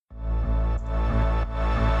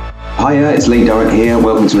Hiya, it's Lee Durrant here.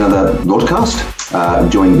 Welcome to another broadcast.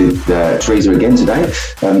 Joined with Teresa again today.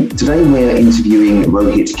 Today we're interviewing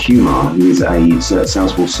Rohit Kumar, who is a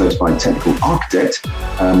Salesforce certified technical architect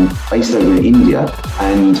based over in India,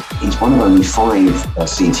 and he's one of only 5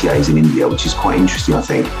 CTAs in India, which is quite interesting, I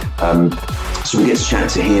think. So we get to chat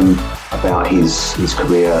to him about his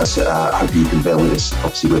career. Hopefully you can bear with us.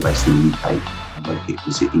 Obviously we're based in the UK, and Rohit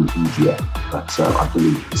was in India, but I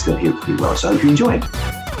believe he's going to hear it pretty well. So I hope you enjoy it.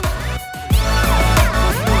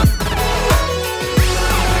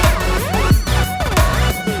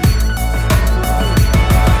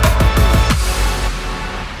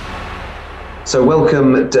 So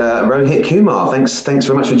welcome, Rohit Kumar. Thanks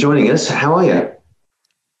very much for joining us. How are you?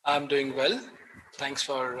 I'm doing well. Thanks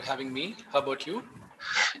for having me. How about you?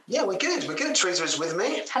 Yeah, we're good. Teresa is with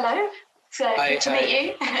me. Hello. So good to meet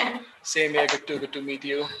you. Same here. Good to meet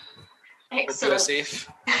you. Excellent. Hope you're safe.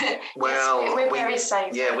 Well, yes, we're very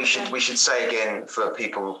safe. Yeah, we should say again for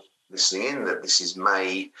people listening in that this is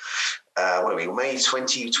May. May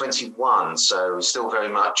 2021. So still very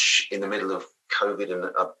much in the middle of COVID, and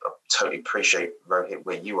I totally appreciate, Rohit,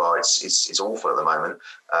 where you are. It's awful at the moment.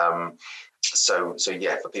 So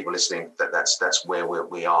yeah, for people listening, that's where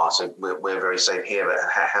we are. So we're very safe here. But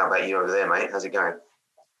how about you over there, mate? How's it going?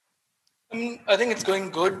 I think it's going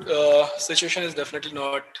good. Situation is definitely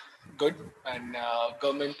not good, and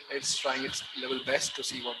government is trying its level best to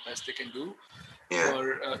see what best they can do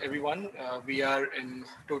for everyone. We are in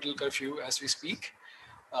total curfew as we speak.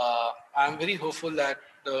 I'm very hopeful that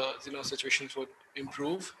the situations would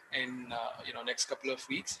improve in next couple of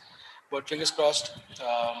weeks, but fingers crossed.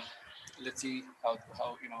 Let's see how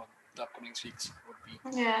the upcoming weeks would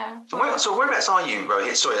be. Yeah. So whereabouts are you,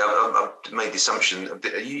 Rohit? Sorry, I've made the assumption.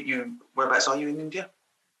 Whereabouts are you in India?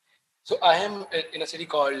 So I am in a city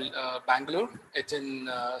called Bangalore. It's in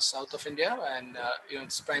south of India, and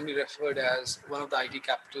it's primarily referred as one of the IT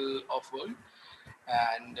capital of world.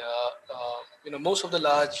 And most of the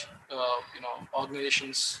large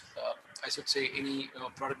organizations, I should say any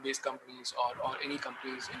product-based companies or any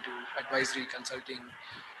companies into advisory consulting,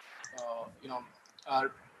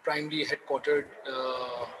 are primarily headquartered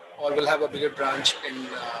or will have a bigger branch in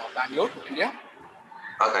Bangalore, India.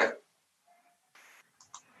 Okay.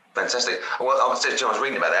 Fantastic. Well, I was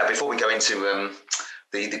reading about that before we go into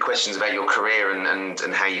the questions about your career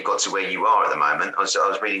and how you got to where you are at the moment. I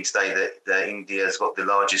was reading today that India's got the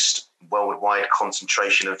largest worldwide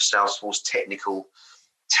concentration of Salesforce technical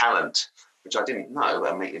talent, which I didn't know.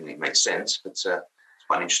 It makes sense, but it's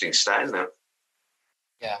quite an interesting stat, isn't it?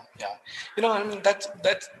 Yeah.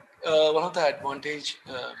 That's one of the advantage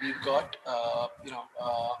we've got.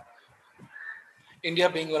 India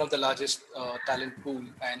being one of the largest talent pool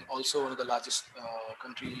and also one of the largest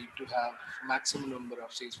country to have maximum number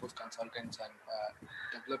of Salesforce consultants and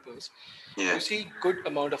developers. Yeah. You see good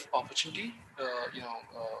amount of opportunity,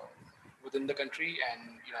 within the country,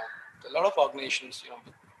 and a lot of organizations,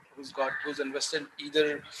 who's invested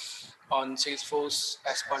either on Salesforce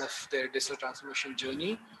as part of their digital transformation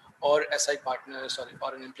journey, or SI partners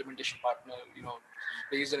or an implementation partner,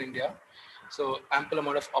 based in India. So ample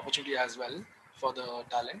amount of opportunity as well for the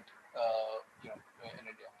talent, in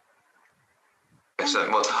India.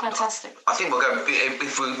 Excellent. Well, fantastic. I think we'll go.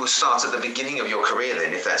 If we'll start at the beginning of your career,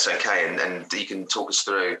 then, if that's okay, and you can talk us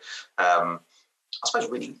through. I suppose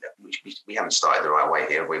really we haven't started the right way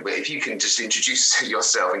here. If you can just introduce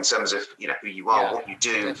yourself in terms of who you are, what you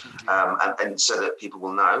do, and so that people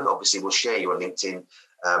will know. Obviously, we'll share your LinkedIn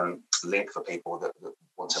link for people that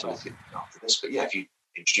want to have a look at after this. But yeah, if you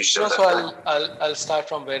introduce yourself. So I'll start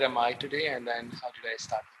from where am I today, and then how did I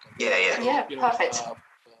start? Yeah, perfect.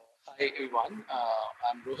 Hi everyone,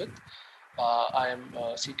 I'm Rohit. I am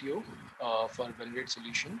CTO for Vengrade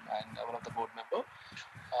Solution and one of the board member.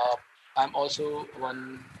 I'm also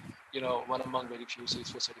one among very few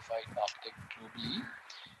Salesforce certified architect globally,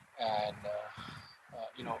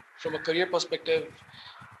 and from a career perspective,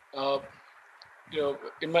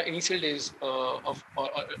 in my initial days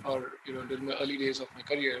during the early days of my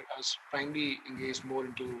career, I was primarily engaged more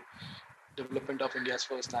into development of India's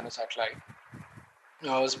first nano satellite.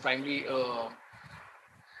 I was primarily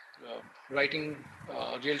writing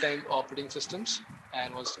real-time operating systems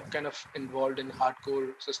and was kind of involved in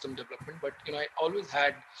hardcore system development. But I always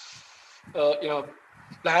had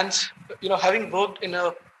plans. Having worked in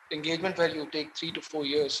a engagement where you take 3 to 4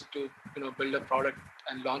 years to build a product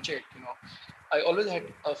and launch it, I always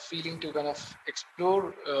had a feeling to kind of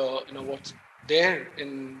explore what's there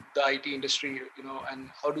in the IT industry, and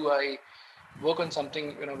how do I work on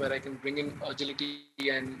something where I can bring in agility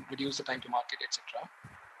and reduce the time to market, etc.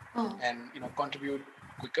 And contribute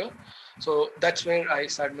quicker. So that's where I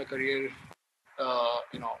started my career,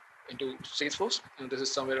 into Salesforce. This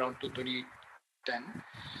is somewhere around 2010.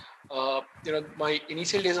 My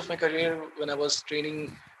initial days of my career when I was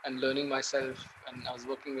training and learning myself, and I was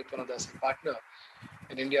working with one of the SI partner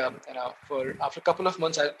in India. And after a couple of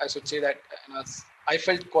months, I should say that I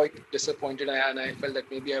felt quite disappointed, and I felt that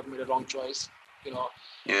maybe I've made a wrong choice.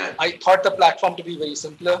 I thought the platform to be very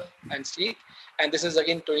simpler and sleek, and this is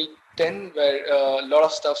again 2010, where a lot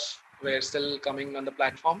of stuff were still coming on the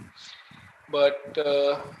platform. But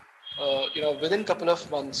within a couple of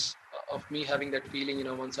months of me having that feeling,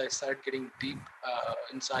 once I started getting deep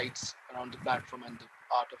insights around the platform and the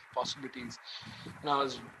art of possibilities, and I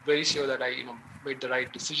was very sure that I made the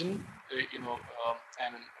right decision.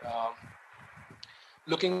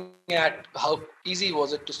 Looking at how easy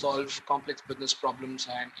was it to solve complex business problems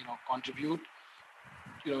and contribute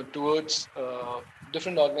towards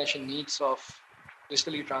different organization needs of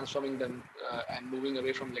digitally transforming them and moving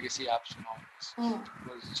away from legacy apps. It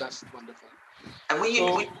was just wonderful. And were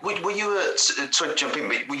you sorry to jump in,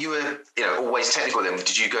 but were you always technical then?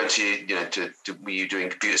 Did you go to were you doing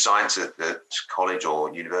computer science at college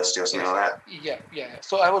or university or something like that? Yeah.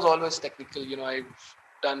 So I was always technical. I've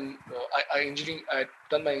done I'd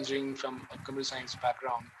done my engineering from a computer science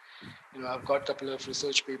background. I've got a couple of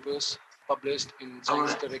research papers published in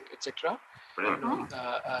Science Direct, etc.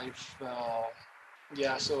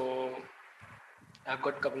 So I've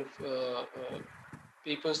got a couple of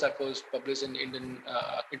papers that was published in Indian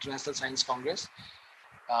International Science Congress.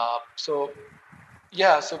 So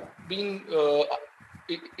being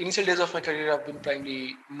initial days of my career, I've been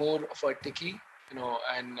primarily more of a techie,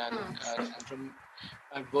 and from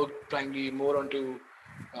I've worked primarily more onto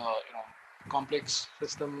complex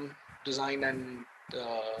system design and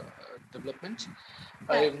development.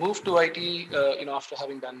 I moved to IT, after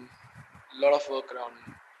having done a lot of work around,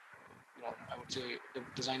 I would say the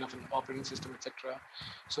design of an operating system, etc.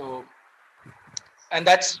 So, and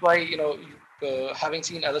that's why, having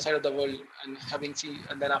seen other side of the world and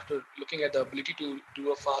then after looking at the ability to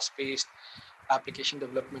do a fast-paced application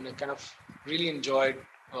development, I kind of really enjoyed,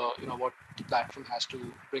 what the platform has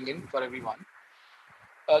to bring in for everyone.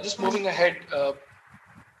 Just moving ahead,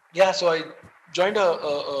 so I joined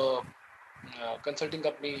a consulting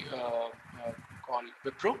company called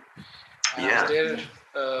Wipro. I was there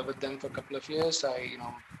with them for a couple of years. I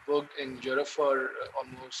worked in Europe for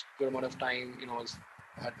almost a good amount of time.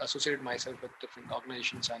 Had associated myself with different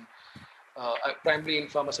organizations and primarily in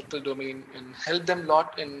pharmaceutical domain, and helped them a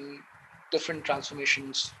lot in different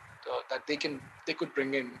transformations that they could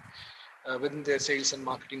bring in within their sales and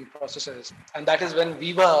marketing processes. And that is when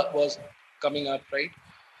Viva was coming up, right?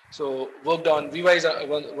 So worked on Viva is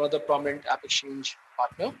one of the prominent app exchange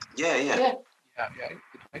partner. Yeah.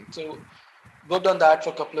 Right. So worked on that for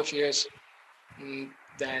a couple of years.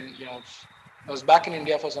 Then I was back in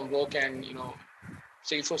India for some work, and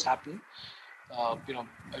Salesforce happened. I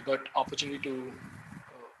got opportunity to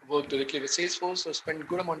work directly with Salesforce. So spent a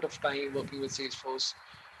good amount of time working with Salesforce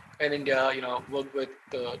in India. Worked with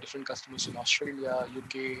different customers in Australia,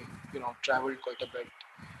 UK. Traveled quite a bit.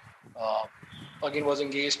 Again, was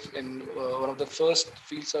engaged in one of the first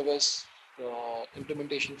field service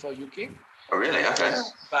implementation for UK. Oh, really? Okay.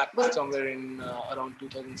 Back somewhere in around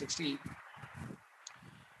 2016.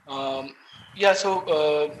 I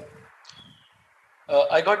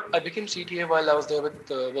became CTA while I was there with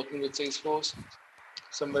working with Salesforce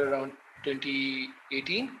somewhere around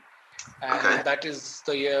 2018. And that is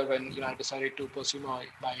the year when I decided to pursue my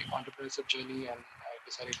entrepreneurship journey, and I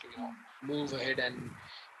decided to move ahead and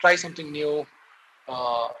try something new.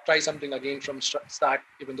 Try something again from start,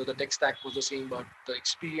 even though the tech stack was the same, but the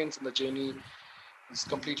experience and the journey is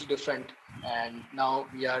completely different. And now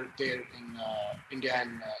we are there in India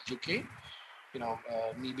and UK.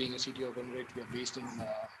 Me being a CTO of Winrate, we are based in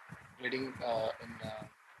Reading in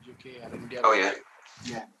UK and India. Oh yeah.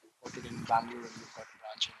 Yeah. Located in Bangalore, and we've got a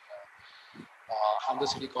branch in another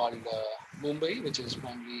city called Mumbai, which is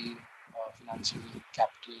primarily financial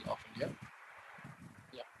capital of India.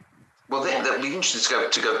 Well, that'd be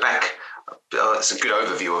interesting to go back. It's a good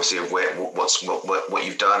overview, obviously, of what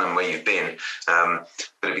you've done and where you've been. But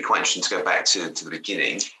it'd be quite interesting to go back to the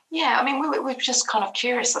beginning. Yeah, I mean, we're just kind of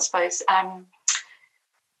curious, I suppose.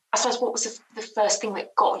 I suppose what was the first thing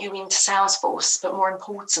that got you into Salesforce, but more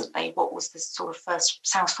importantly, what was the sort of first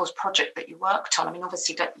Salesforce project that you worked on? I mean,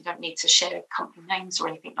 obviously, you don't need to share company names or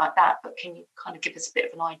anything like that, but can you kind of give us a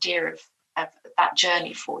bit of an idea of that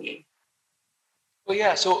journey for you? Well,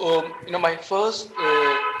 yeah. So, my first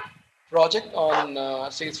project on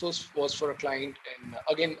Salesforce was for a client, and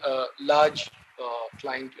again, a large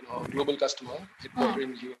client, a global customer, headquartered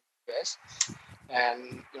in US,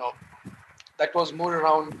 and that was more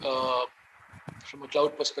around from a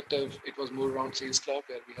cloud perspective. It was more around Sales Cloud,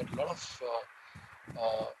 where we had a lot of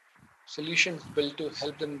solutions built to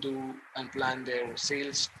help them do and plan their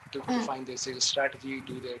sales, to define their sales strategy,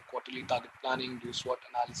 do their quarterly target planning, do SWOT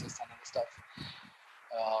analysis and other stuff.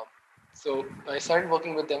 So I started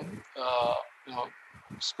working with them.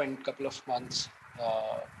 Spent a couple of months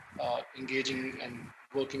engaging and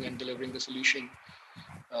working and delivering the solution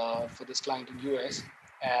for this client in US.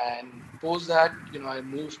 And post that, I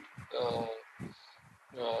moved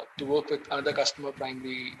to work with another customer,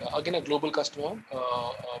 primarily again a global customer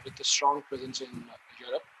with a strong presence in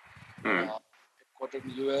Europe, headquartered in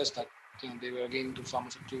the US. That they were again into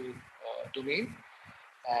pharmaceutical domain,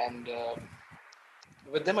 and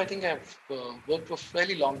with them I think I've worked for a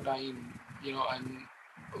fairly long time. And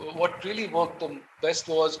what really worked the best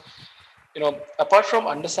was, apart from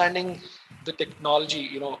understanding the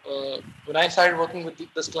technology, when I started working with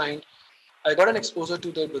this client, I got an exposure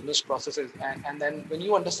to their business processes. And then when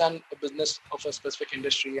you understand a business of a specific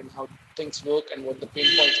industry and how things work and what the pain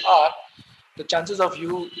points are, the chances of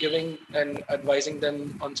you giving and advising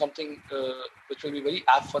them on something which will be very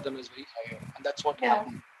apt for them is very higher. And that's what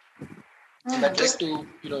happened. And that led to,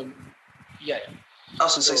 yeah. I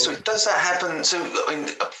was going to say, so does that happen? So,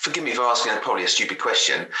 forgive me for asking probably a stupid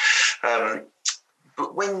question,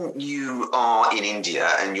 but when you are in India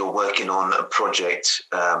and you're working on a project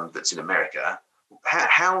that's in America,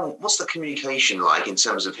 what's the communication like in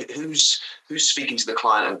terms of who's speaking to the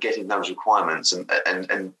client and getting those requirements, and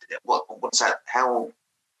what's that? How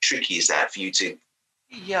tricky is that for you to?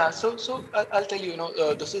 Yeah, so I'll tell you,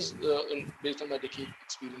 this is based on my decade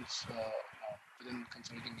experience within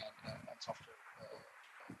consulting and software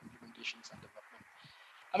implementations and development.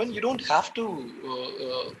 I mean, you don't have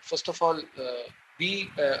to, first of all, be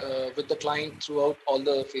with the client throughout all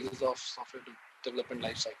the phases of software development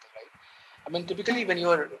lifecycle, right? I mean, typically when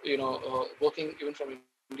you're, working even from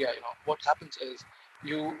India, what happens is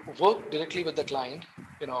you work directly with the client,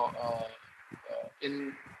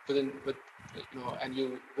 and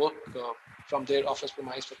you work from their office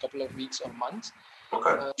premise for a couple of weeks or months.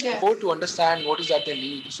 More to understand what is that they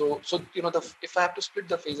need. So if I have to split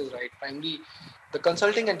the phases, right, primarily the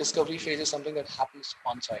consulting and discovery phase is something that happens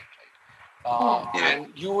on site, right? And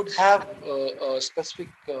you would have a specific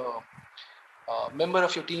member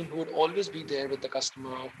of your team who would always be there with the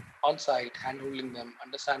customer on site, hand-holding them,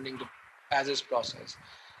 understanding the as-is process,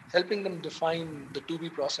 helping them define the to-be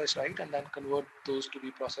process, right, and then convert those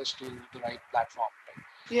to-be process to the right platform, right?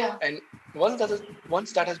 Yeah. And once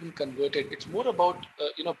that has been converted, it's more about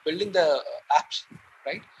building the apps,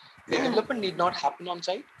 right? The development need not happen on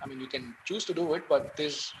site. I mean, you can choose to do it, but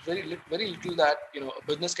there's very little that a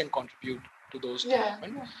business can contribute to those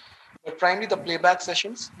development. Yeah. But primarily the playback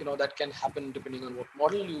sessions, that can happen depending on what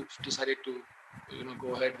model you've decided to,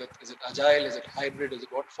 go ahead with. Is it agile? Is it hybrid? Is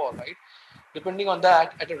it what for, right? Depending on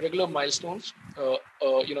that, at a regular milestones,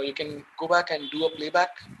 you can go back and do a playback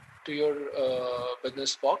to your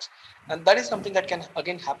business box, and that is something that can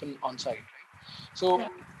again happen on site, right? So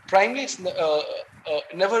primarily it's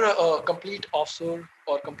never a complete offshore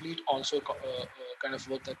or complete onshore kind of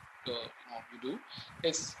work that you do.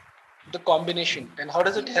 It's the combination. And how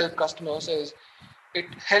does it help customers is it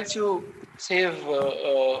helps you save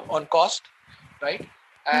on cost, right?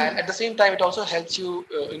 And at the same time, it also helps you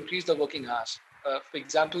increase the working hours. For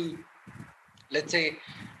example, let's say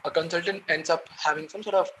a consultant ends up having some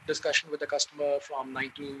sort of discussion with the customer from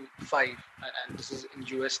 9 to 5, and this is in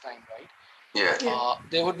US time, right? Yeah.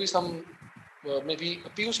 There would be some maybe a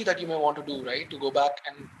POC that you may want to do, right? To go back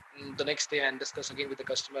and the next day and discuss again with the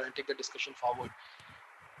customer and take the discussion forward.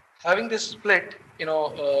 Having this split,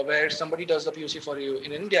 where somebody does the POC for you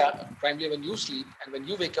in India, primarily when you sleep, and when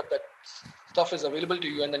you wake up, that stuff is available to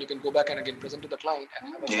you, and then you can go back and again present to the client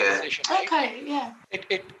and have a conversation. Right? Okay, yeah.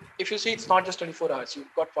 If you say it's not just 24 hours,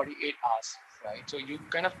 you've got 48 hours, right? So you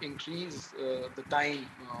kind of increase the time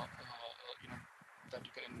that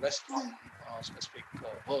you can invest on specific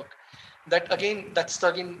work. That's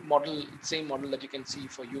the same model that you can see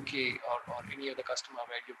for UK or any other customer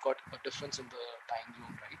where you've got a difference in the time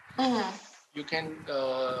zone, right? You can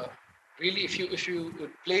really, if you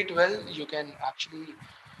play it well, you can actually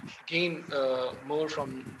gain more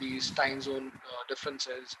from these time zone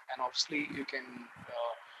differences. And obviously you can,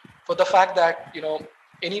 for the fact that,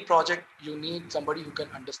 any project, you need somebody who can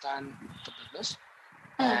understand the business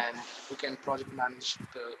and who can project manage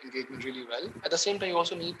the engagement really well. At the same time, you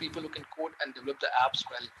also need people who can code and develop the apps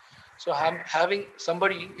well. So having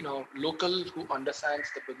somebody, local who understands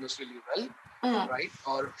the business really well, right?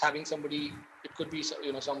 Or having somebody, it could be,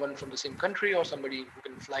 someone from the same country or somebody who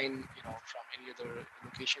can fly in, from any other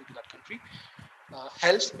location to that country,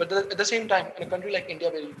 helps. But at the same time, in a country like India,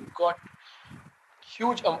 where you've got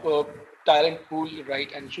huge talent pool,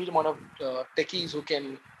 right, and huge amount of techies who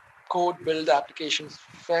can code, build the applications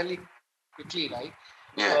fairly quickly, right?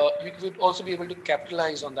 You would also be able to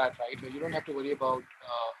capitalize on that, right? Where you don't have to worry about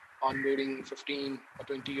onboarding 15 or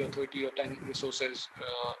 20 or 30 or 10 resources,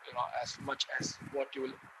 as much as what you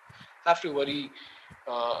will have to worry,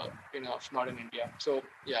 if not in India. So,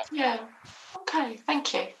 yeah. Yeah. Okay,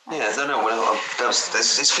 thank you. Yeah, no, well,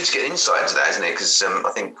 it's good to get insight into that, isn't it? Because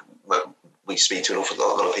I think we speak to an awful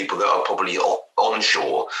lot of people that are probably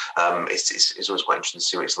onshore. It's always quite interesting to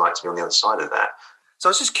see what it's like to be on the other side of that. So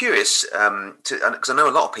I was just curious, because I know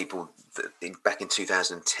a lot of people back in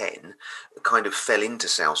 2010 kind of fell into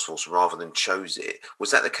Salesforce rather than chose it.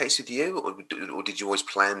 Was that the case with you, or did you always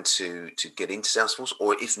plan to get into Salesforce?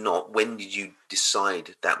 Or if not, when did you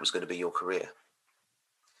decide that was going to be your career?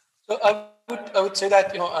 So I would say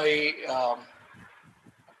that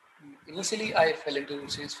initially I fell into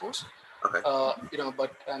Salesforce. Okay.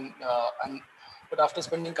 But after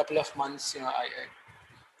spending a couple of months,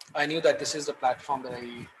 I knew that this is the platform that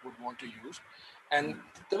I would want to use, and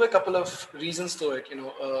there were a couple of reasons to it.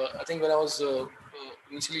 I think when I was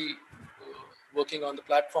initially working on the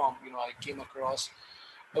platform, I came across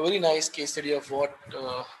a very nice case study of what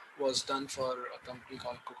was done for a company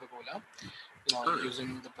called Coca-Cola,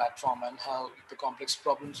 using the platform and how the complex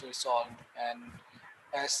problems were solved. And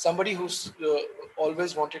as somebody who's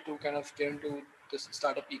always wanted to kind of get into this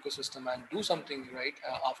startup ecosystem and do something right,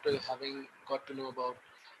 after having got to know about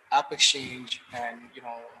App Exchange and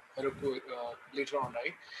Heroku later on,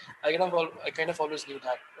 right? I kind of always knew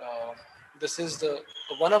that this is the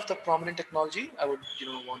one of the prominent technology I would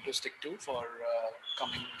want to stick to for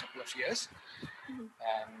coming couple of years.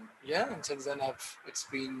 And since then I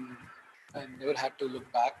never had to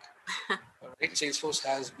look back. Right, Salesforce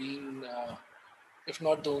has been, if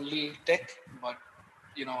not the only tech, but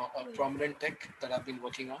a prominent tech that I've been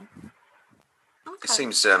working on. Okay. It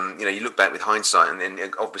seems, you look back with hindsight, and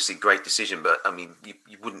then obviously great decision. But I mean,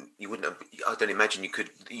 you wouldn't have. I don't imagine you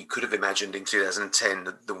could have imagined in 2010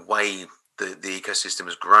 the way the ecosystem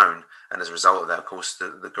has grown, and as a result of that, of course,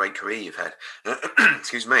 the great career you've had.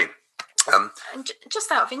 Excuse me. And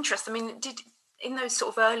just out of interest, I mean, in those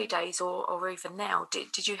sort of early days, or even now,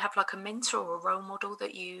 did you have like a mentor or a role model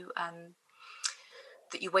that you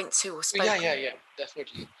went to or spoke? Yeah,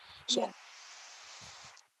 definitely. So.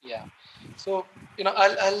 Yeah. So,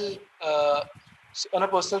 I'll so on a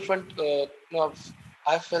personal front,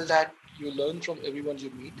 I felt that you learn from everyone you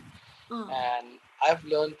meet, and I've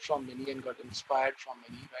learned from many and got inspired from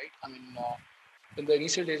many, right? I mean, in the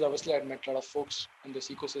initial days, obviously, I'd met a lot of folks in this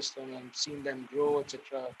ecosystem and seen them grow,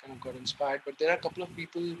 etc. Kind of got inspired, but there are a couple of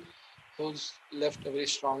people who's left a very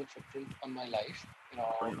strong footprint on my life.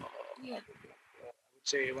 I would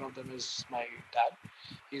say one of them is my dad.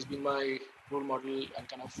 He's been my role model and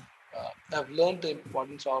kind of I've learned the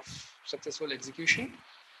importance of successful execution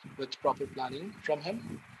with proper planning from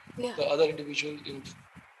him. Yeah. The other individual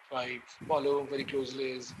I follow very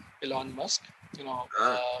closely is Elon Musk.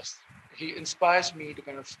 He inspires me to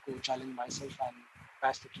kind of go challenge myself and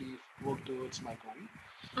passionately work towards my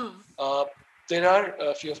goal. There are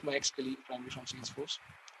a few of my ex-colleagues, primarily from Salesforce,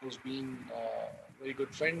 who's been a very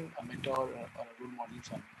good friend, a mentor, or a role model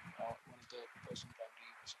for me. One of the person primarily.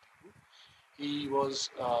 He was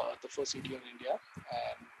the first CTO in India,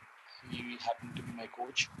 and he happened to be my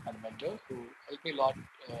coach and mentor, who helped me a lot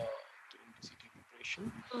during the CTO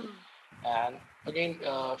preparation. And again,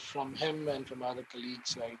 from him and from other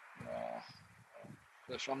colleagues, right,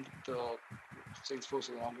 from the Salesforce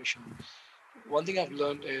organization, one thing I've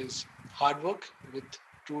learned is hard work with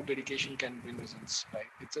true dedication can bring results. Right,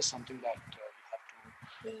 it's just something that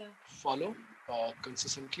you have to follow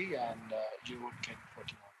consistently, and you would get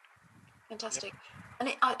what you want. Fantastic. Yep.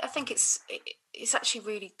 And I think it's actually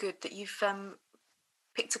really good that you've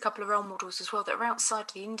picked a couple of role models as well that are outside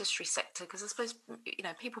the industry sector, because I suppose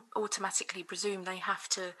people automatically presume they have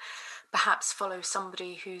to perhaps follow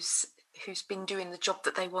somebody who's been doing the job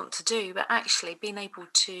that they want to do, but actually being able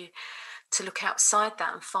to look outside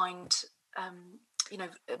that and find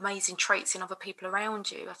amazing traits in other people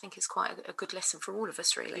around you, I think is quite a good lesson for all of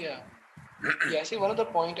us, really. Yeah. See, one of the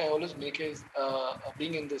point I always make is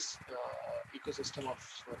being in this ecosystem of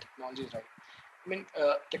technology, right? I mean,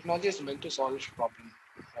 technology is meant to solve problems,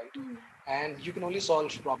 right? And you can only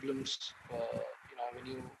solve problems, when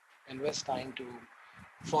you invest time to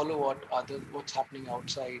follow what's happening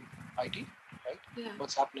outside IT, right? Yeah.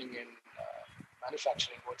 What's happening in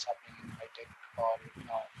manufacturing, what's happening in high tech, or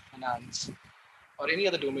finance, or any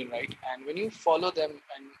other domain, right? And when you follow them,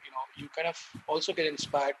 and you kind of also get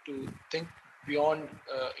inspired to think beyond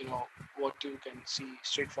what you can see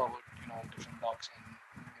straightforward, in different blogs and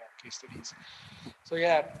case studies. So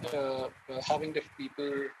yeah, having the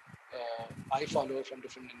people I follow from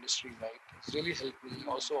different industries, right, it's really helped me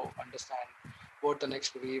also understand what the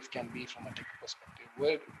next wave can be from a tech perspective.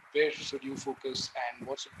 Where should you focus, and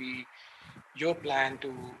what should be your plan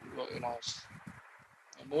to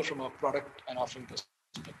more from a product and offering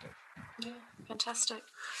perspective. Yeah, fantastic.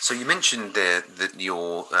 So you mentioned there that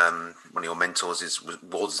your one of your mentors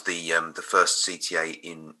was the first CTA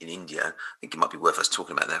in India. I think it might be worth us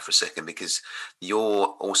talking about that for a second, because you're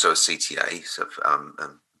also a CTA. So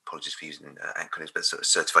apologies for using acronyms, but sort of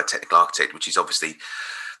certified technical architect, which is obviously,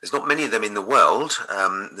 there's not many of them in the world.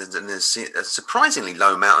 There's a surprisingly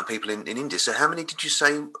low amount of people in India. So how many did you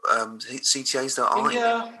say CTAs there are?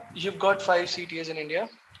 India, you've got 5 CTAs in India.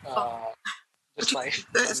 Just 5.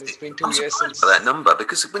 It's been 2 years since that number,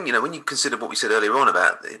 because when you consider what we said earlier on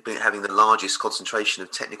about having the largest concentration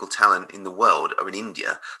of technical talent in the world are in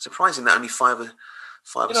India, surprising that only 5 or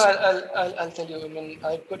 6. I'll tell you, I mean,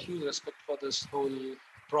 I've got huge respect for this whole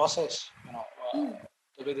process.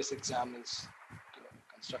 The way this exam is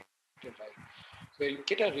constructed, right? Where you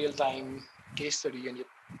get a real-time case study, and you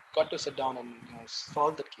got to sit down and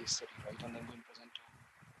solve that case study, right, and then go and present to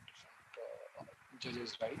different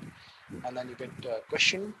judges, right? And then you get a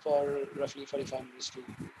question for roughly 45 minutes to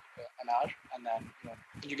an hour, and then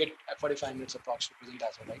you get 45 minutes approx to present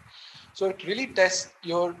as well, right? So it really tests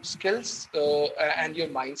your skills and your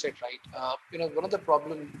mindset, right? One of the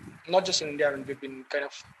problems, not just in India, and we've been kind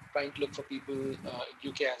of trying to look for people in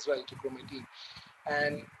UK as well to grow my team,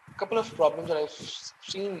 and a couple of problems that I've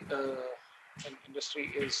seen in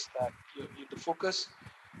industry is that the focus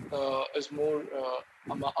is more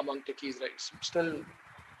among techies, right? Still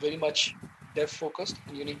very much dev focused,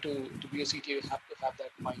 and you need to be a CTO, you have to have that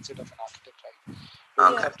mindset of an architect,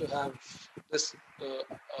 right? You have to have this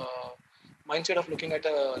mindset of looking at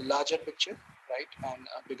a larger picture, right, and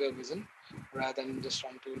a bigger vision, rather than just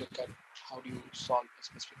trying to look at how do you solve a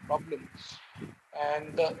specific problem.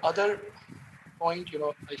 And the other point,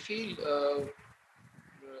 I feel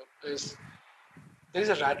is there is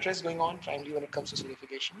a rat race going on, primarily when it comes to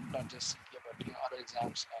certification, not just CTA, but other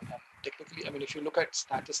exams. And technically, I mean, if you look at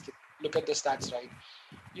the stats, right,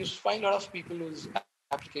 you find a lot of people whose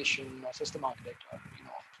application or system architect or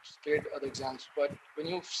cleared other exams. But when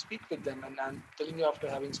you speak with them, and I'm telling you, after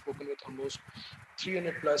having spoken with almost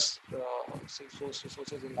 300 plus Salesforce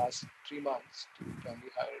resources in the last 3 months to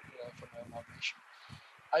primarily hire for my own organization,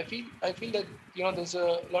 I feel that there's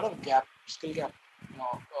a lot of skill gap,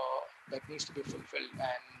 that needs to be fulfilled,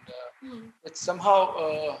 and it's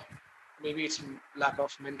somehow maybe it's lack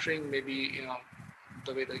of mentoring, maybe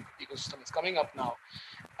the way the ecosystem is coming up now.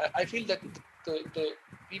 I feel that the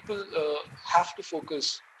people have to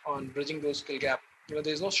focus on bridging those skill gap.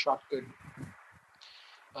 There's no shortcut.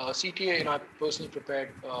 CTA, I personally prepared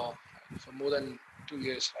for more than 2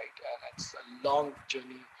 years, right? And it's a long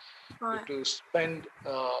journey. Right. To spend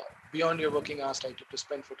beyond your working hours, right? To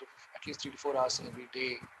spend for at least 3 to 4 hours every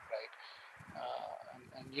day, right?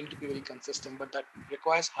 And you need to be very consistent, but that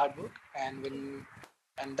requires hard work.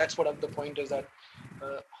 And that's what the point is, that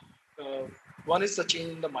one is the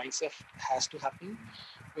change in the mindset has to happen.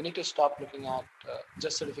 We need to stop looking at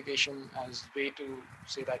just certification as way to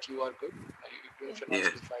say that you are good. If you're not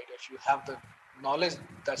certified, if you have the knowledge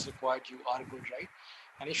that's required, you are good, right?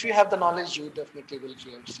 And if you have the knowledge, you definitely will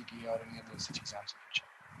clear CTA or any other such exams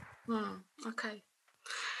in future. Okay.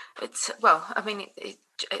 It's, well, I mean,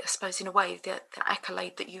 I suppose in a way the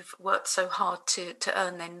accolade that you've worked so hard to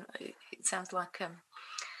earn, then it sounds like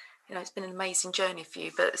it's been an amazing journey for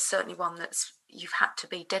you, but it's certainly one that's you've had to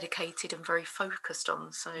be dedicated and very focused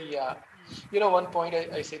on. So yeah, one point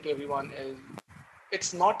I say to everyone is,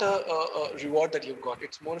 it's not a reward that you've got.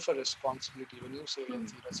 It's more of a responsibility. When you say,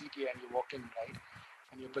 let's say, a CTA, and you walk in, right,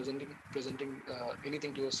 and you're presenting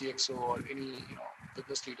anything to a CXO or any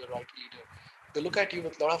business leader, right, leader, they look at you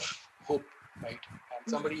with a lot of hope, right, and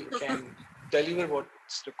somebody who can deliver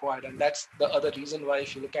what's required. And that's the other reason why,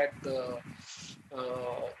 if you look at the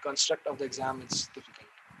construct of the exam, it's difficult.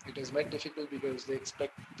 It is made difficult because they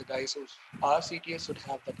expect the guys who are CTS should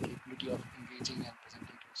have that capability of engaging and presenting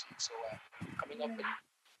to a CXO and coming up with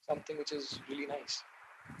something which is really nice.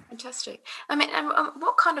 Fantastic. I mean,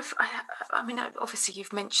 what kind of? I mean, obviously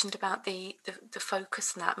you've mentioned about the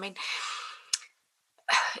focus and that. I mean,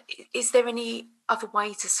 is there any other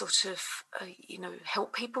way to sort of,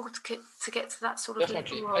 help people to get to that sort of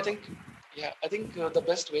Definitely. level? I think the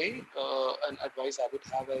best way and advice I would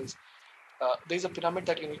have is there's a pyramid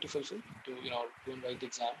that you need to fulfill to go and write the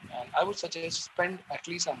exam, and I would suggest spend at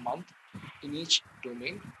least a month in each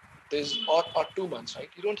domain. There's or 2 months, right?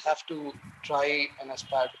 You don't have to try and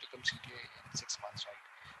aspire to become CTA in 6 months,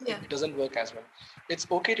 right? Yeah. It doesn't work as well. It's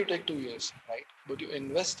okay to take 2 years, right? But you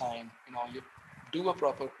invest time. You do a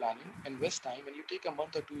proper planning, invest time, and you take a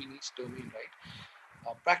month or two in each domain,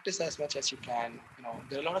 right? Practice as much as you can.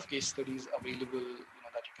 There are a lot of case studies available,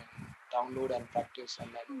 that you can download and practice, and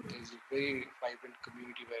then there's a very vibrant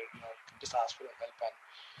community where you can just ask for help,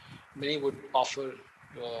 and many would offer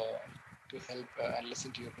to help and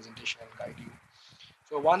listen to your presentation and guide you.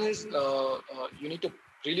 So one is you need to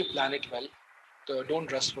really plan it well.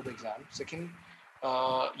 Don't rush for the exam. Second,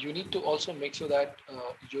 you need to also make sure that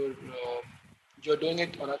you're doing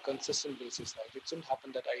it on a consistent basis. Right? It shouldn't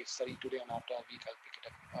happen that I study today and after a week I'll pick it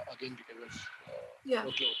up again because of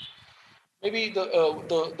workload. Maybe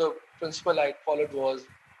the principle I followed was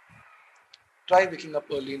try waking up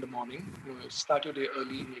early in the morning. Start your day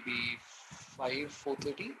early, maybe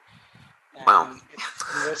 4:30. Wow. And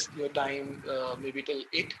invest your time maybe till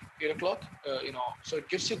 8 o'clock. So it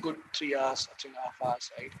gives you good 3 hours, 3.5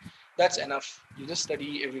 hours, right? That's enough. You just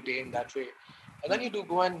study every day in that way, and then you do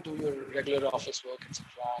go and do your regular office work, etc.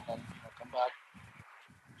 And then come back,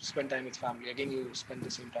 spend time with family. Again, you spend the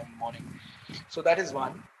same time in the morning. So that is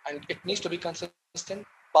one, and it needs to be consistent.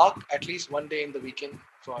 Park at least one day in the weekend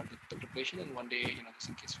for the preparation, and one day, just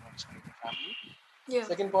in case you want to spend with your family. Yeah.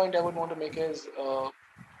 Second point I would want to make is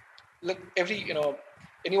look,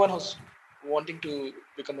 anyone who's wanting to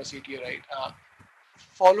become a CTA, right?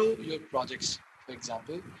 Follow your projects. For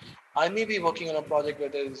example, I may be working on a project where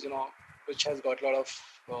there's, which has got a lot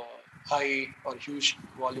of high or huge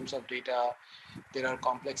volumes of data. There are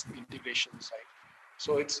complex integrations, right?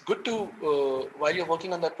 So it's good to, while you're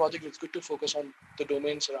working on that project, it's good to focus on the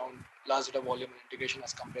domains around large data volume and integration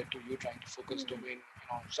as compared to you trying to focus domain,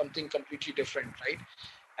 something completely different, right?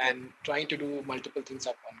 And trying to do multiple things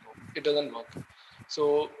at one go. It doesn't work.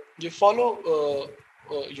 So you follow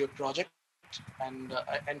your project and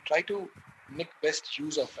try to make best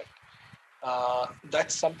use of it.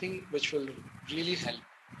 That's something which will really help.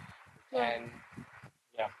 Yeah. And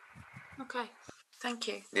yeah. Okay. Thank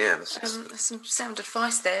you. Yeah, there's some sound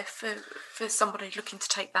advice there for somebody looking to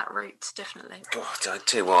take that route, definitely. God, I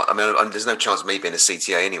tell you what, I mean, there's no chance of me being a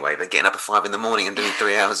CTA anyway, but getting up at 5 a.m. and doing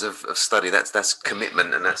 3 hours of study, that's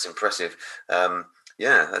commitment, and that's impressive.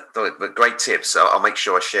 But great tips. I'll make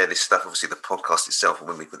sure I share this stuff. Obviously, the podcast itself, and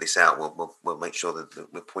when we put this out, we'll make sure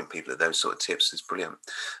that we'll point people at those sort of tips. It's brilliant.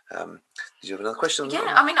 Did you have another question?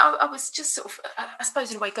 Yeah, I mean, I was just sort of, I suppose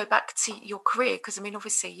in a way, go back to your career, because I mean,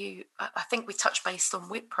 obviously I think we touched based on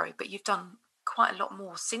Wipro, but you've done quite a lot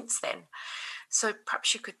more since then. So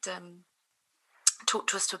perhaps you could talk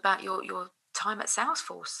to us about your time at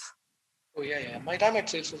Salesforce. Oh yeah. My time at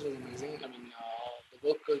Salesforce was amazing. I mean, the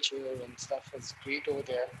work culture and stuff was great over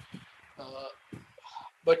there.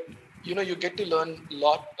 But you get to learn a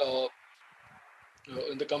lot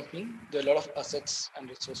in the company. There are a lot of assets and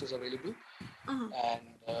resources available,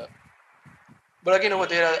 and but again over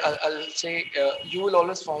there, I'll say you will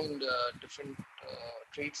always find different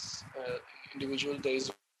traits. Individual, there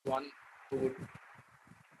is one who would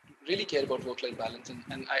really care about work-life balance,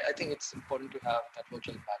 and I think it's important to have that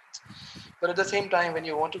work-life balance. But at the same time, when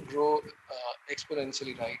you want to grow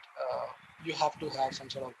exponentially, right, you have to have some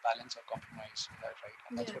sort of balance or compromise in that, right?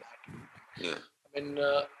 And that's what I had to do. Yeah. I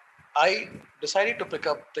mean, I decided to pick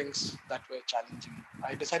up things that were challenging.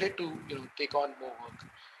 I decided to, take on more work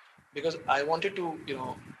because I wanted to,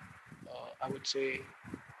 I would say,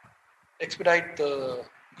 expedite the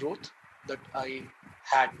growth that I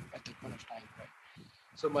had at that point of time, right?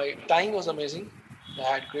 So my time was amazing. I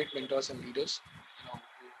had great mentors and leaders, who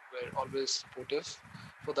were always supportive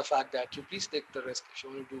for the fact that you please take the risk. If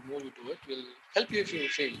you want to do more, you do it. We'll help you if you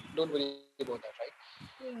fail. Don't worry about that,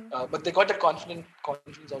 right? But they got that confidence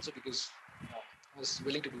also because I was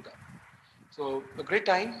willing to do that. So a great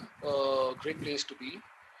time, great place to be.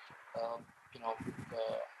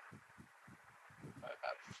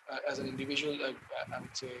 As an individual, I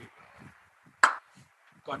would say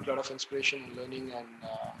got a lot of inspiration and learning and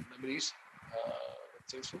memories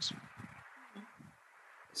with Salesforce.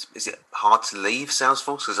 Is it hard to leave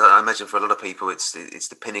Salesforce? Because I imagine for a lot of people, it's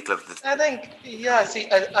the pinnacle of the. I think, yeah. See,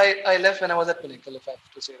 I left when I was at Pinnacle. If I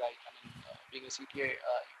have to say right, I mean, being a CTA, I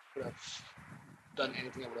could have done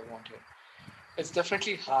anything I would have wanted. It's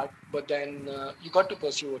definitely hard, but then you got to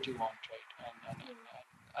pursue what you want, right? And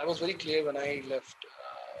I was very clear when I left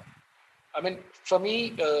I mean, for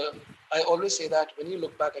me, I always say that when you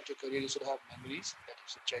look back at your career, you should have memories that you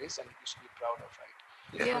should cherish and you should be proud of, right?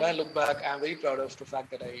 Yeah. When I look back, I'm very proud of the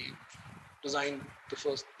fact that I designed the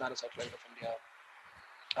first nanosatellite of India.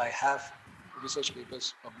 I have research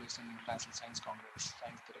papers published in International Science Congress,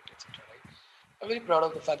 Science Direct, etc. Right? I'm very proud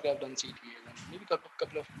of the fact that I've done CTA and maybe a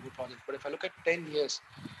couple of more projects. But if I look at 10 years,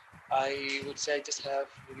 I would say I just have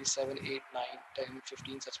maybe 7, 8, 9, 10,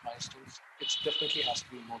 15 such milestones. It definitely has to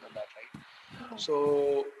be more than that, right?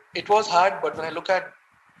 So it was hard, but when I look at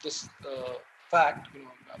this fact, I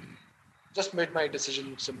mean, just made my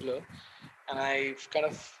decision simpler, and I've kind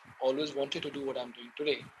of always wanted to do what I'm doing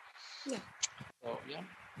today. Yeah. So yeah.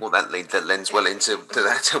 Well, that lends well into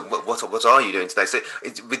that. What are you doing today? So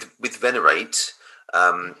with Venerate,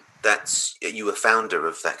 that's you were founder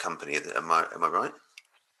of that company. Am I right?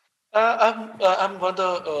 I'm one of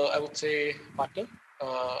the I would say partner,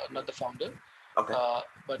 not the founder. Okay.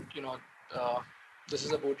 But this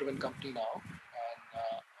is a board-driven company now,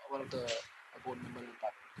 and one of the board member will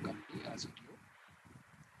partner with the company as CTO.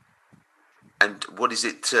 And what is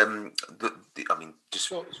it? I mean, just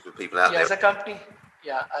for people out there. As a company,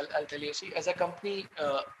 I'll tell you. See, as a company,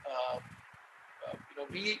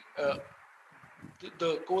 we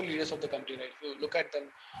the core leaders of the company, right? If you look at them,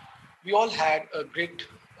 we all had a great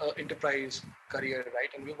enterprise career, right?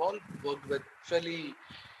 And we've all worked with fairly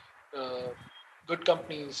good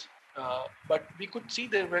companies, but we could see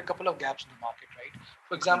there were a couple of gaps in the market, right?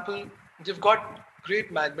 For example, they've got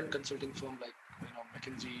great management consulting firm like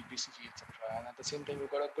McKinsey, BCG, etc. And at the same time, we've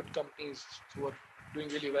got good companies who are doing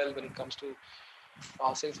really well when it comes to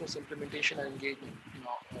Salesforce implementation and engagement.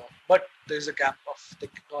 But there's a gap of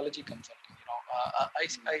technology consulting.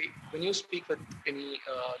 When you speak with any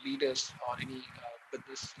leaders or any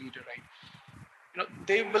business leader, right?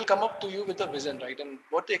 They will come up to you with a vision, right? And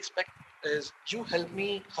what they expect is you help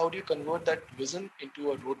me. How do you convert that vision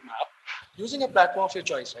into a roadmap using a platform of your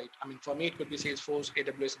choice, right? I mean, for me, it could be Salesforce,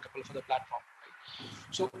 AWS, and a couple of other platforms. Right?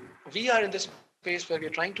 So we are in this space where we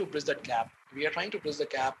are trying to bridge that gap. We are trying to bridge the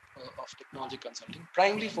gap of technology consulting,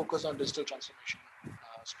 primarily focused on digital transformation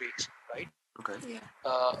space, right? Okay.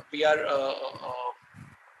 Yeah. We are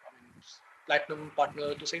platinum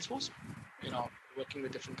partner to Salesforce. Working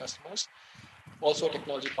with different customers. Also a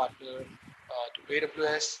technology partner to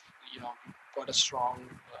AWS. Got a strong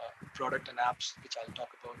product and apps, which I'll talk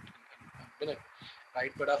about in a minute,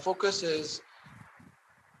 right? But our focus is,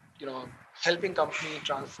 helping company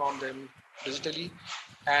transform them digitally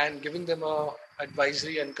and giving them a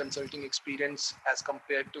advisory and consulting experience as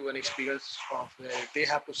compared to an experience of where they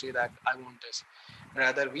have to say that I want this.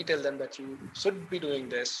 Rather, we tell them that you should be doing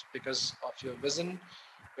this because of your vision,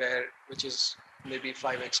 which is maybe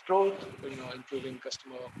 5x growth, improving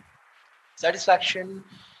customer satisfaction,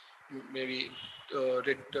 maybe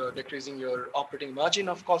decreasing your operating margin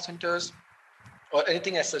of call centers or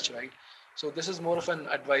anything as such, right? So this is more of an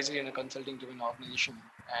advisory and a consulting driven organization,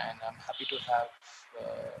 and I'm happy to have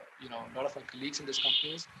a lot of my colleagues in this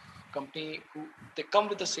company who they come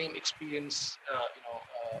with the same experience, and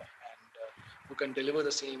who can deliver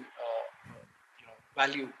the same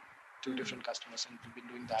value to different customers, and we've been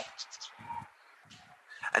doing that successfully.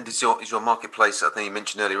 And is your marketplace? I think you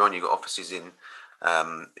mentioned earlier on you got offices in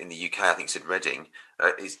the UK. I think you said Reading.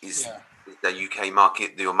 Is the UK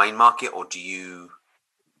market your main market, or do you?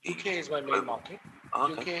 UK is my main market.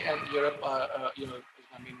 Okay. UK and Europe are is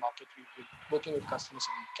my main market. We're working with customers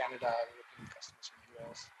in Canada, working with customers in the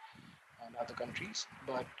US and other countries.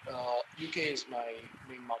 But UK is my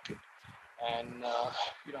main market, and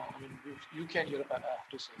UK and Europe, I have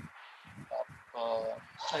to say.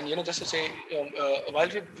 And just to say, while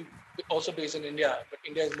we're also based in India, but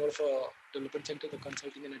India is more of a development center, the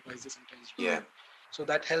consulting and advisory center as well. Yeah. So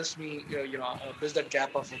that helps me, bridge that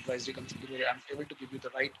gap of advisory consulting, where I'm able to give you the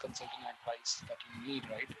right consulting advice that you need,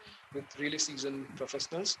 right, with really seasoned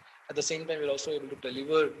professionals. At the same time, we're also able to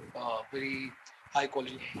deliver very high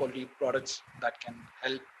quality products that can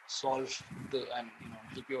help solve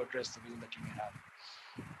help you address the vision that you may have.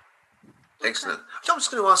 Excellent. So I'm just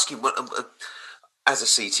going to ask you, as a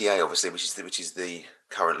CTA, obviously, which is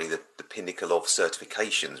currently the pinnacle of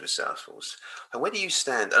certifications with Salesforce. And where do you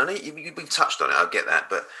stand? I know you've touched on it. I get that,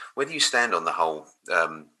 but where do you stand on the whole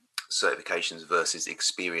certifications versus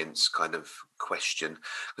experience kind of question?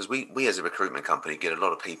 Because we as a recruitment company get a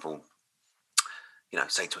lot of people,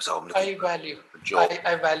 say to us, "Oh, I'm looking for a job."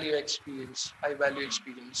 I value experience. I value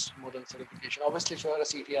experience more than certification. Obviously, for a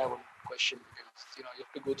CTA, I would question because you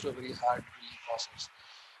have to go through a very hard process.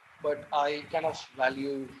 But I kind of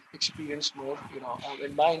value experience more.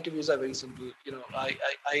 And my interviews are very simple.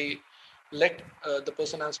 I let the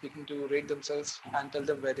person I'm speaking to rate themselves and tell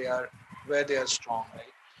them where they are where they are strong,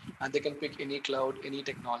 right? And they can pick any cloud, any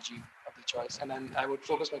technology of their choice. And then I would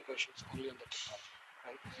focus my questions only on the technology,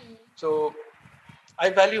 right? So I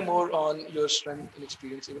value more on your strength and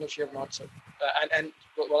experience, even if you have not. And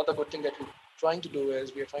one of the good things that we're trying to do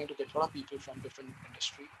is we are trying to get a lot of people from different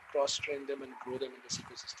industry, cross-train them and grow them in this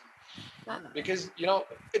ecosystem. Because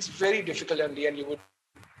it's very difficult, and you've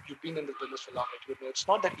been in this business for long, right? You would know it's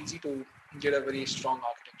not that easy to get a very strong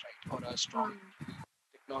architect, right, or a strong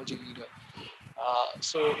technology leader.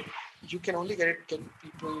 So you can only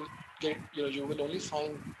you will only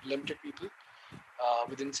find limited people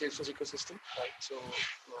within Salesforce ecosystem, right? So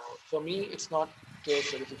for me, it's not the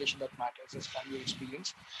certification that matters; it's from your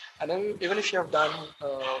experience. And then even if you have done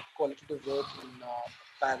qualitative work in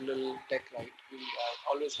parallel tech, right, we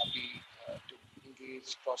are always happy to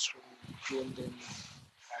engage, cross-train, train them,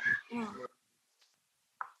 and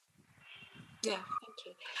Yeah, thank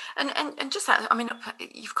you. And just that, I mean,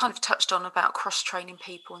 you've kind of touched on about cross-training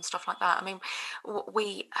people and stuff like that. I mean,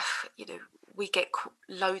 we, we get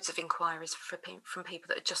loads of inquiries from people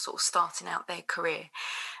that are just sort of starting out their career,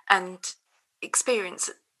 and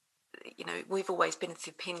experience. We've always been of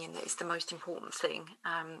the opinion that it's the most important thing,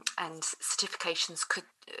 and certifications could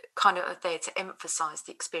kind of are there to emphasise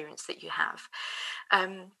the experience that you have.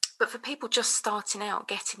 But for people just starting out,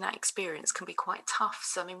 getting that experience can be quite tough.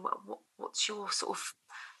 So, I mean, what's your sort of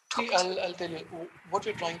top? See, I'll tell you, what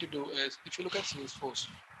we're trying to do is, if you look at Salesforce,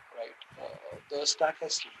 right, the stack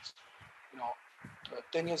has changed.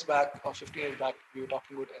 10 years back or 15 years back, we were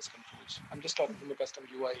talking about S controls. I'm just talking from the custom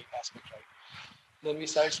UI aspect, right? Then we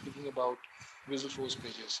started speaking about Visualforce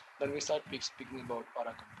pages. Then we started speaking about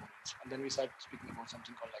Aura components. And then we started speaking about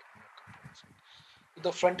something called Lightning Web components.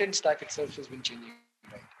 The front-end stack itself has been changing,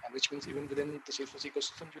 right? And which means even within the Salesforce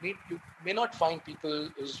ecosystem, you may not find people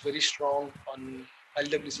who's very strong on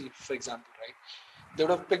LWC, for example, right? They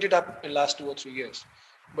would have picked it up in the last 2 or 3 years.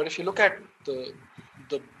 But if you look at the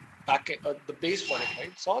back the base for it,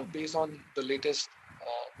 right? It's all based on the latest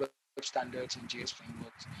web standards and JS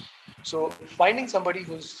frameworks. So finding somebody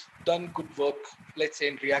who's done good work, let's say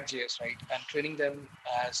in React.js, right, and training them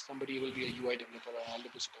as somebody who will be a UI developer or an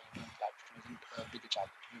LWC developer on the platform isn't a big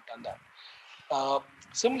challenge. We've done that.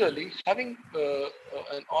 Similarly, having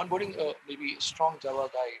an onboarding maybe strong Java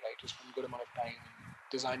guy, right, who's spent a good amount of time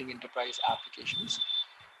designing enterprise applications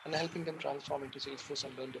and helping them transform into Salesforce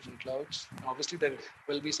and learn different clouds. Obviously, there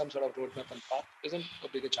will be some sort of roadmap and path. Isn't a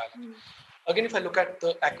bigger challenge. Again, if I look at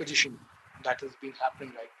the acquisition that has been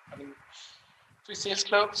happening, right? I mean, Sales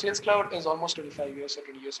Cloud is almost 25 years or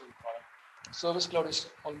 20 years old product. Service Cloud is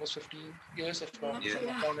almost 15 years, if not,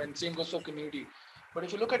 and same goes for community. But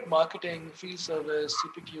if you look at marketing, field service,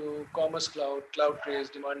 CPQ, Commerce Cloud, CloudTrace,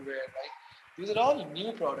 Demandware, right? These are all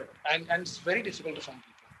new product, and it's very difficult to find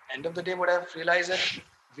people. End of the day, what I've realized is,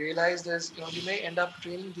 you may end up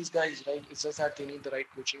training these guys, right? It's just that they need the right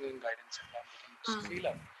coaching and guidance, and then they can scale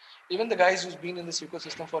up. Even the guys who's been in this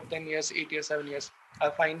ecosystem for 10 years, 8 years, 7 years, I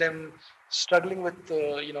find them struggling with,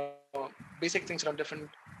 basic things around different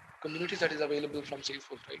communities that is available from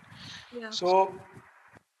Salesforce, right? Yeah. So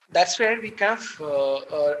that's where we kind of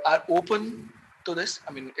are open to this.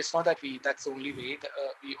 I mean, it's not that that's the only way.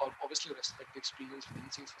 We obviously respect the experience within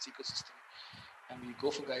Salesforce ecosystem, and we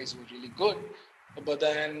go for guys who are really good. But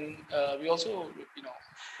then we also,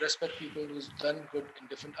 respect people who's done good in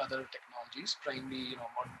different other technologies, primarily,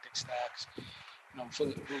 modern tech stacks,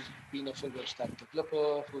 who's been a full web stack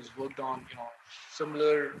developer, who's worked on,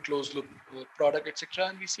 similar closed loop product, etc.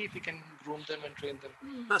 And we see if we can groom them and train them.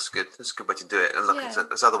 That's good. That's a good way to do it. And look,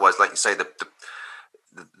 it's otherwise, like you say, the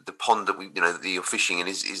pond that that you're fishing in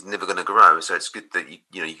is never going to grow. So it's good that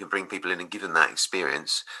you can bring people in and give them that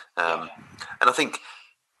experience. And I think,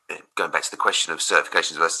 going back to the question of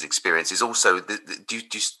certifications versus experience, is also do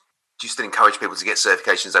you still encourage people to get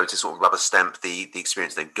certifications though to sort of rubber stamp the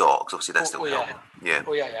experience they've got? Because obviously that's still helpful.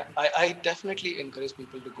 I definitely encourage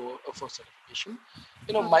people to go for certification.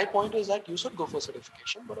 My point is that you should go for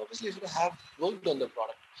certification, but obviously you should have worked on the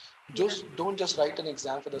product. Don't just write an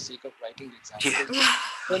exam for the sake of writing the exam.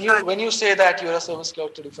 When you say that you're a Service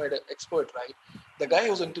Cloud certified expert, right? The guy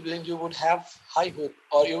who's interviewing you would have high hope,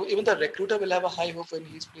 or even the recruiter will have a high hope when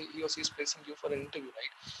he or she is placing you for an interview,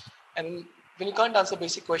 right? And when you can't answer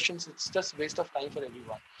basic questions, it's just waste of time for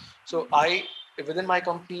everyone. So within my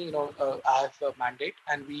company, I have a mandate,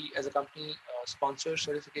 and we as a company sponsor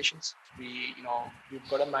certifications. We've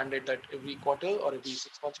got a mandate that every quarter or every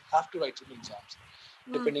 6 months you have to write some exams,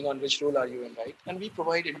 depending on which role are you in, right? And we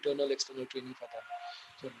provide internal, external training for them.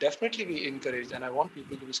 So definitely we encourage, and I want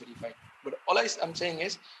people to be certified. But all I'm saying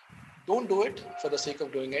is, don't do it for the sake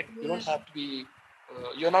of doing it. You don't have to be.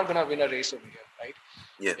 You're not gonna win a race over here, right?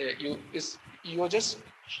 Yeah. You're just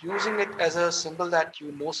using it as a symbol that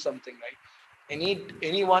you know something, right?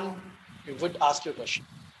 Anyone would ask you a question.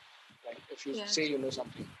 Like if you say you know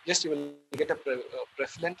something, yes, you will get a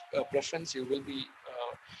preference. You will be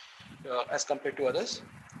as compared to others,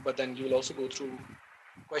 but then you will also go through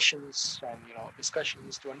questions and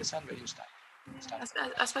discussions to understand where you stand.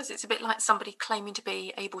 I suppose it's a bit like somebody claiming to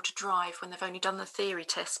be able to drive when they've only done the theory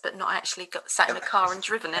test, but not actually sat in a car and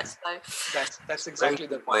driven it. So that's exactly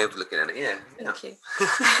the way of looking at it. Yeah. Thank you.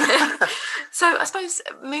 So I suppose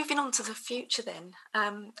moving on to the future, then,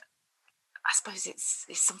 I suppose it's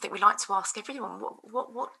something we like to ask everyone.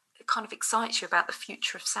 What kind of excites you about the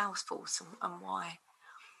future of Salesforce and why?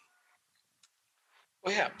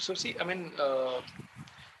 Oh yeah. So see,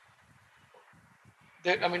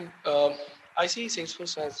 I see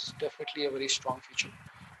Salesforce as definitely a very strong future.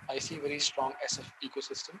 I see very strong SF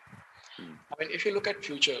ecosystem. If you look at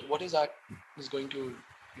future, what is that is going to,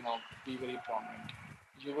 be very prominent.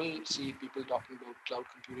 You will see people talking about cloud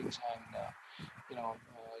computing, and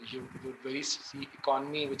you would see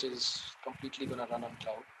economy which is completely going to run on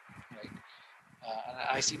cloud, right? And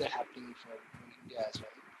I see that happening for India as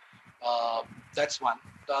well. That's one.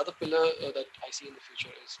 The other pillar that I see in the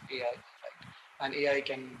future is AI, right? And AI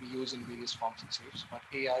can be used in various forms and shapes, but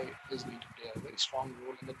AI is going to play a very strong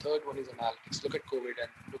role. And the third one is analytics. Look at COVID and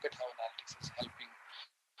look at how analytics is helping,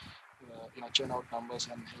 churn out numbers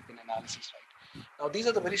and help in analysis, right? Now, these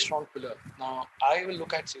are the very strong pillar. Now, I will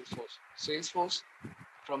look at Salesforce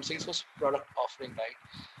from Salesforce product offering,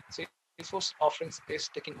 right? Salesforce offerings is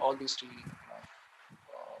taking all these three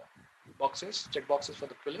check boxes for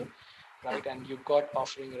the pillar, right? And you've got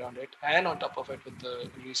offering around it, and on top of it, with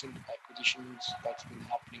the recent acquisitions that's been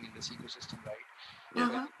happening in this ecosystem, right?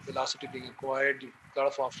 With Velocity being acquired, a lot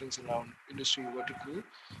of offerings around industry vertical.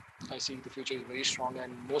 I see the future is very strong,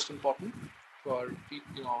 and most important for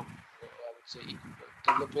people, I would say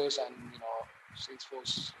developers and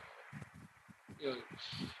Salesforce.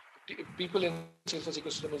 People in Salesforce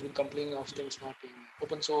ecosystem has been complaining of things not being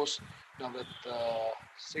open source. Now with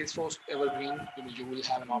Salesforce Evergreen, you will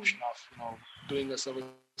have an option of doing a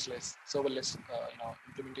serverless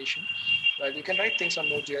implementation. Right? You can write things on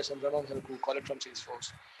Node.js and run on Heroku, call it from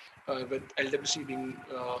Salesforce. With LWC being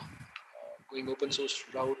going open source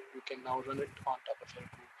route, you can now run it on top of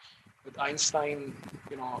Heroku. With Einstein,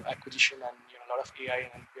 acquisition and a lot of AI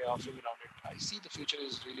and NPI offering around it, I see the future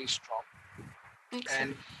is really strong.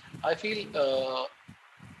 And I feel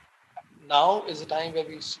now is the time where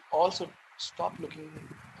we also stop looking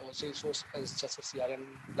Salesforce as just a CRM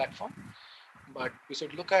platform, but we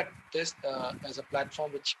should look at this as a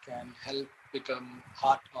platform which can help become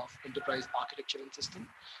heart of enterprise architecture and system.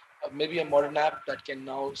 Maybe a modern app that can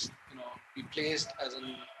now be placed as in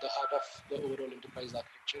the heart of the overall enterprise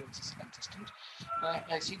architecture and systems.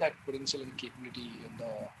 I see that potential and capability in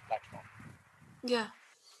the platform. Yeah,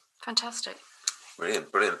 fantastic.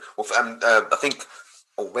 Brilliant. Well, I think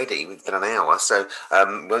already we've done an hour, so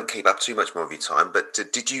we won't keep up too much more of your time. But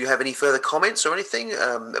did you have any further comments or anything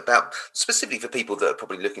about specifically for people that are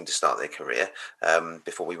probably looking to start their career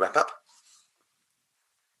before we wrap up?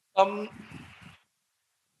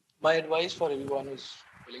 My advice for everyone who's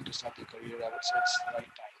willing to start their career, I would say it's the right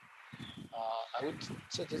time. I would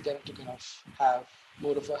suggest them to kind of have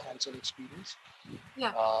more of a hands-on experience.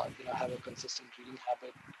 Yeah. Have a consistent reading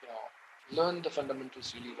habit. Learn the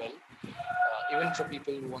fundamentals really well. Even for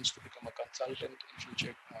people who wants to become a consultant in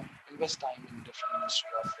future, invest time in different industry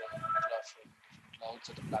offering, different clouds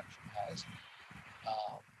that the platform has.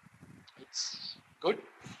 It's good.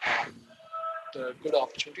 The good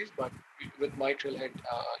opportunities, but with my trailhead,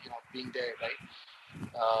 being there, right?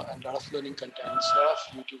 And a lot of learning contents, a lot of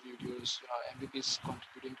YouTube videos, MVP is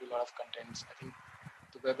contributing to a lot of contents. I think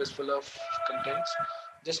the web is full of contents.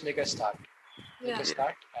 Just make a start. Make a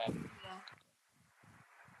start and.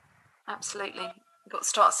 Absolutely. You've got to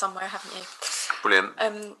start somewhere, haven't you?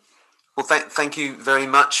 Brilliant. Well, thank you very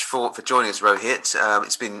much for joining us, Rohit.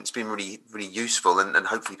 It's been really really useful, and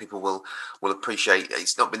hopefully people will appreciate.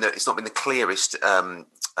 It's not been the clearest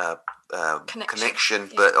connection,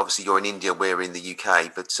 but obviously you're in India, we're in the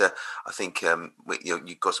UK. But I think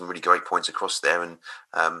you've got some really great points across there, and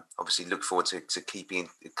obviously look forward to keeping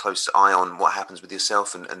a close eye on what happens with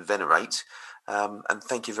yourself and Venerate. And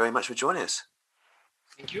thank you very much for joining us.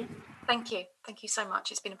 Thank you. Thank you so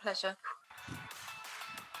much. It's been a pleasure.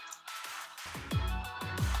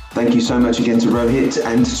 Thank you so much again to Rohit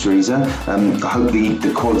and to Teresa. I hope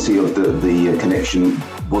the quality of the connection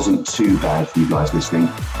wasn't too bad for you guys listening.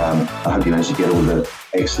 I hope you managed to get all the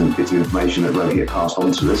excellent bits of information that Rohit passed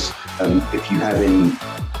on to us. If you have any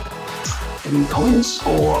any comments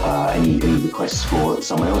or any requests for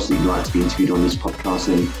someone else that you'd like to be interviewed on this podcast,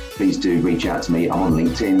 then please do reach out to me. I'm on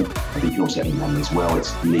LinkedIn. You can also email me as well.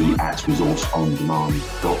 It's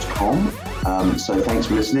lee@resourceondemand.com. So thanks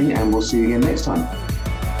for listening, and we'll see you again next time.